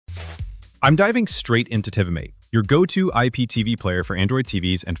I'm diving straight into TiviMate, your go-to IPTV player for Android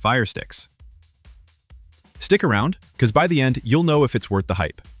TVs and Fire Sticks. Stick around, because by the end, you'll know if it's worth the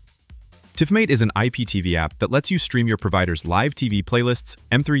hype. TiviMate is an IPTV app that lets you stream your provider's live TV playlists,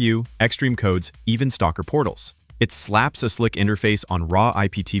 M3U, Xstream codes, even Stalker portals. It slaps a slick interface on raw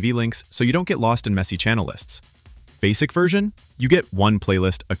IPTV links so you don't get lost in messy channel lists. Basic version, you get one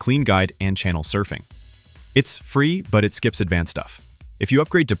playlist, a clean guide, and channel surfing. It's free, but it skips advanced stuff. If you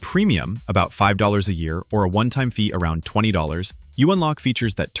upgrade to Premium, about $5 a year, or a one-time fee around $20, you unlock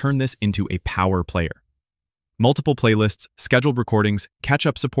features that turn this into a power player. Multiple playlists, scheduled recordings,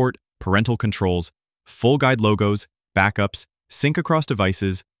 catch-up support, parental controls, full guide logos, backups, sync across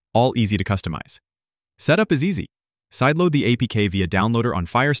devices, all easy to customize. Setup is easy. Sideload the APK via downloader on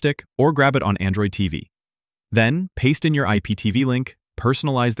Firestick or grab it on Android TV. Then, paste in your IPTV link,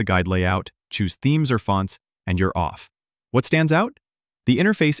 personalize the guide layout, choose themes or fonts, and you're off. What stands out? The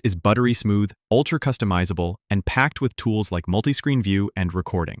interface is buttery smooth, ultra-customizable, and packed with tools like multi-screen view and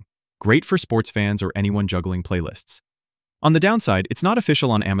recording. Great for sports fans or anyone juggling playlists. On the downside, it's not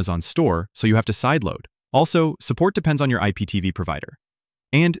official on Amazon's store, so you have to sideload. Also, support depends on your IPTV provider.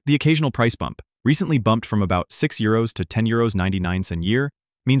 And the occasional price bump, recently bumped from about €6 to €10.99 a year,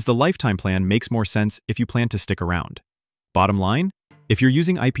 means the lifetime plan makes more sense if you plan to stick around. Bottom line, if you're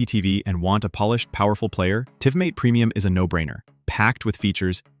using IPTV and want a polished, powerful player, TiviMate Premium is a no-brainer. Packed with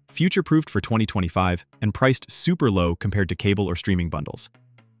features, future-proofed for 2025, and priced super low compared to cable or streaming bundles.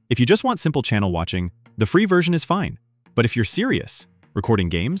 If you just want simple channel watching, the free version is fine. But if you're serious, recording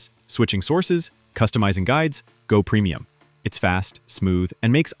games, switching sources, customizing guides, go Premium. It's fast, smooth,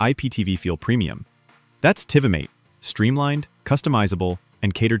 and makes IPTV feel premium. That's TiviMate, streamlined, customizable,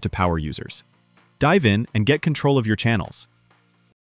 and catered to power users. Dive in and get control of your channels.